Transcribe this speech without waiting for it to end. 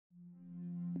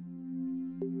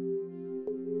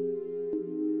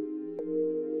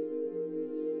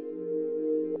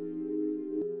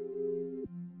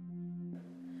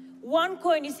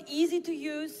OneCoin is easy to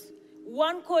use.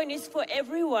 OneCoin is for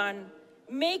everyone.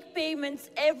 Make payments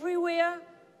everywhere,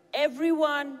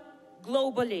 everyone,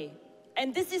 globally.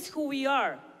 And this is who we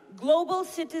are, global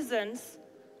citizens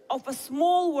of a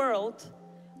small world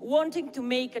wanting to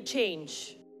make a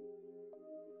change.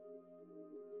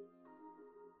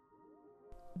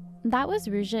 That was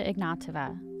Ruja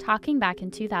Ignatova talking back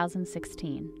in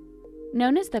 2016.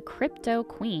 Known as the Crypto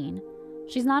Queen,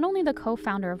 she's not only the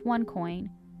co-founder of OneCoin,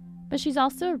 but she's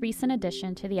also a recent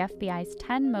addition to the FBI's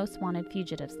 10 Most Wanted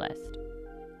Fugitives list.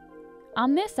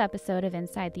 On this episode of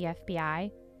Inside the FBI,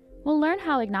 we'll learn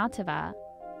how Ignatova,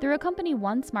 through a company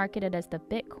once marketed as the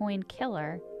Bitcoin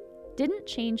killer, didn't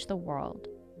change the world,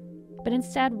 but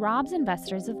instead robs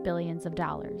investors of billions of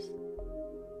dollars.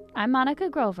 I'm Monica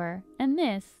Grover, and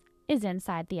this is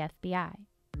Inside the FBI.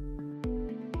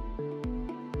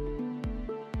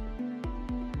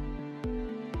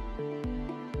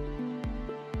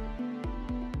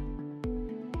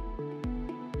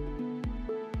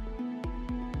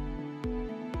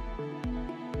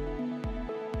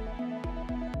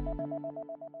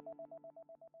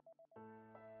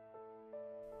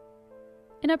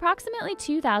 In approximately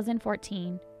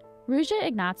 2014, Ruja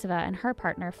Ignatova and her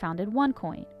partner founded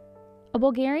OneCoin, a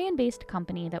Bulgarian-based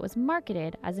company that was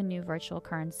marketed as a new virtual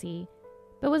currency,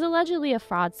 but was allegedly a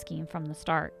fraud scheme from the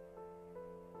start.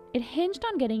 It hinged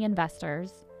on getting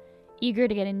investors, eager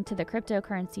to get into the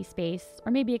cryptocurrency space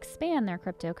or maybe expand their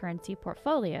cryptocurrency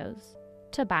portfolios,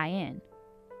 to buy in.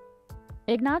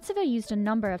 Ignatova used a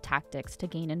number of tactics to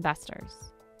gain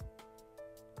investors.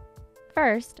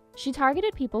 First, she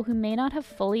targeted people who may not have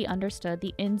fully understood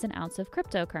the ins and outs of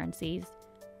cryptocurrencies,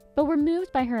 but were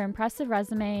moved by her impressive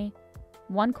resume,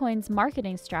 OneCoin's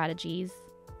marketing strategies,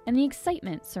 and the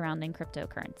excitement surrounding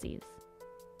cryptocurrencies.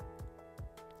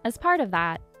 As part of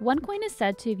that, OneCoin is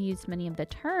said to have used many of the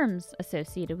terms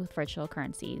associated with virtual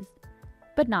currencies,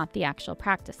 but not the actual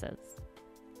practices.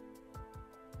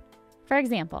 For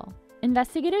example,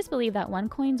 investigators believe that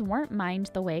OneCoins weren't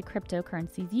mined the way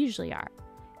cryptocurrencies usually are,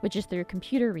 which is through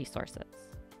computer resources.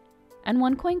 And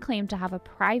OneCoin claimed to have a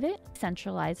private,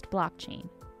 centralized blockchain.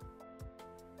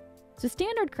 So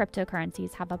standard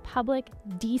cryptocurrencies have a public,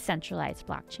 decentralized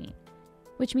blockchain,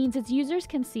 which means its users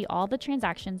can see all the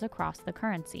transactions across the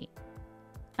currency,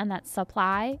 and that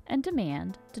supply and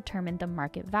demand determine the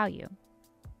market value.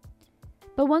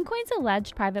 But OneCoin's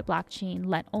alleged private blockchain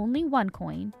let only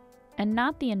OneCoin, and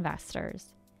not the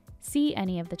investors, see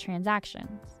any of the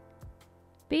transactions.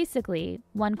 Basically,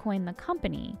 OneCoin, the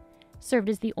company, served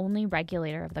as the only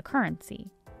regulator of the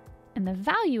currency, and the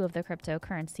value of the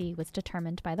cryptocurrency was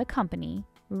determined by the company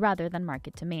rather than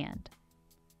market demand.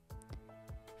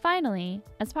 Finally,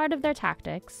 as part of their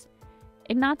tactics,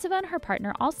 Ignatova and her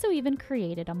partner also even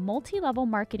created a multi-level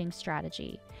marketing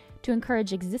strategy to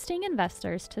encourage existing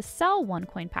investors to sell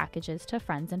OneCoin packages to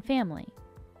friends and family,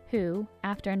 who,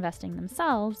 after investing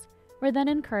themselves, were then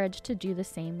encouraged to do the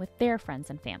same with their friends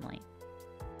and family.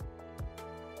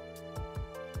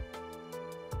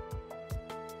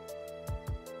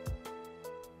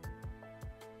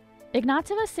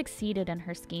 Ignatova succeeded in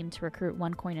her scheme to recruit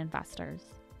OneCoin investors.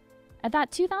 At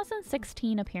that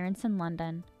 2016 appearance in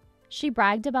London, she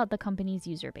bragged about the company's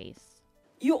user base.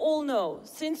 You all know,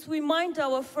 since we mined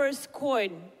our first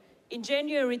coin in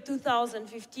January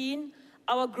 2015,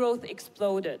 our growth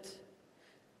exploded.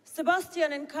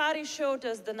 Sebastian and Kari showed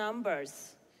us the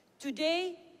numbers.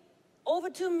 Today, over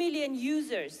 2 million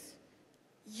users.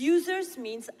 Users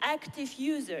means active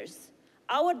users.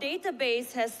 Our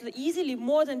database has easily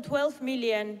more than 12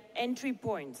 million entry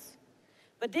points.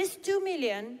 But these 2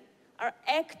 million are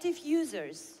active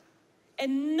users,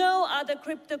 and no other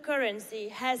cryptocurrency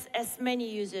has as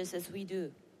many users as we do.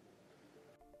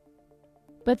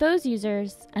 But those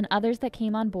users, and others that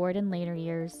came on board in later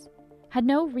years, had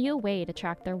no real way to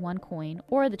track their OneCoin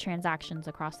or the transactions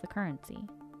across the currency.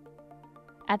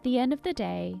 At the end of the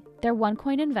day, their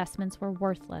OneCoin investments were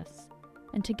worthless,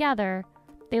 and together,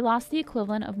 they lost the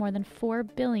equivalent of more than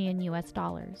 $4 billion US.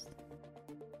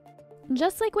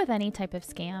 Just like with any type of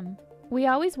scam, we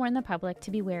always warn the public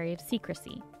to be wary of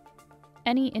secrecy.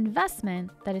 Any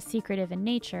investment that is secretive in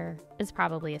nature is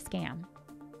probably a scam.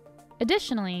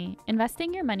 Additionally,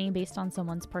 investing your money based on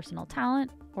someone's personal talent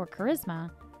or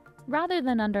charisma, rather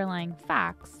than underlying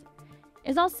facts,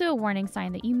 is also a warning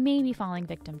sign that you may be falling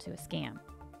victim to a scam.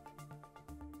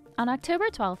 On October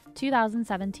 12,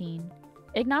 2017,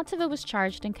 Ignatova was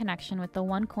charged in connection with the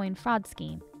OneCoin fraud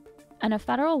scheme, and a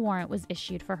federal warrant was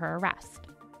issued for her arrest.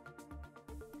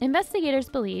 Investigators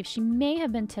believe she may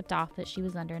have been tipped off that she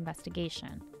was under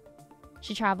investigation.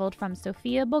 She traveled from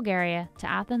Sofia, Bulgaria to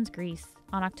Athens, Greece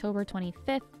on October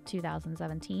 25,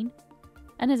 2017,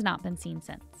 and has not been seen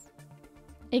since.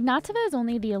 Ignatova is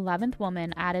only the 11th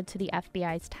woman added to the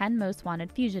FBI's 10 most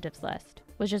wanted fugitives list,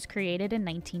 which was created in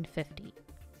 1950.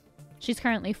 She's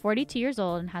currently 42 years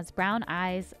old and has brown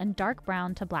eyes and dark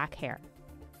brown to black hair.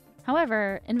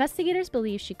 However, investigators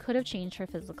believe she could have changed her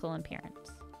physical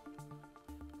appearance.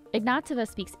 Ignatova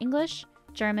speaks English,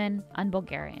 German, and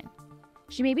Bulgarian.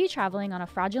 She may be traveling on a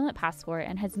fraudulent passport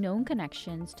and has known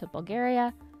connections to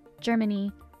Bulgaria,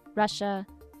 Germany, Russia,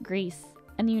 Greece,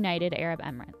 and the United Arab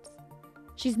Emirates.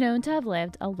 She's known to have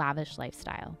lived a lavish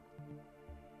lifestyle.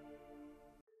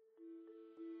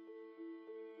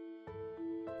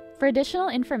 For additional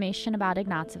information about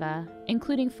Ignatova,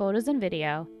 including photos and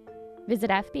video, visit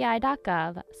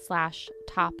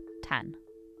fbi.gov/top10.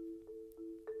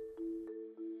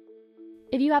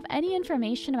 If you have any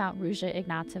information about Ruja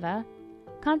Ignatova,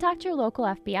 contact your local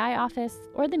FBI office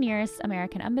or the nearest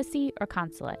American embassy or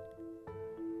consulate.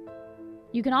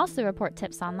 You can also report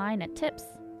tips online at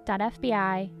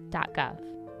tips.fbi.gov.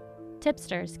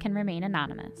 Tipsters can remain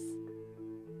anonymous.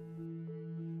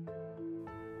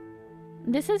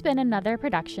 This has been another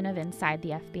production of Inside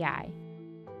the FBI.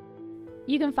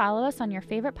 You can follow us on your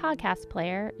favorite podcast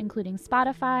player, including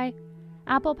Spotify,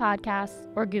 Apple Podcasts,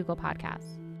 or Google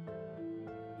Podcasts.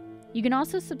 You can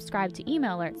also subscribe to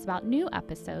email alerts about new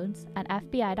episodes at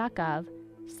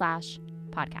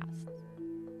fbi.gov/podcasts.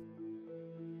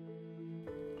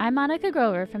 I'm Monica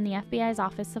Grover from the FBI's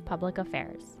Office of Public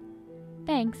Affairs.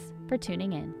 Thanks for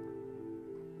tuning in.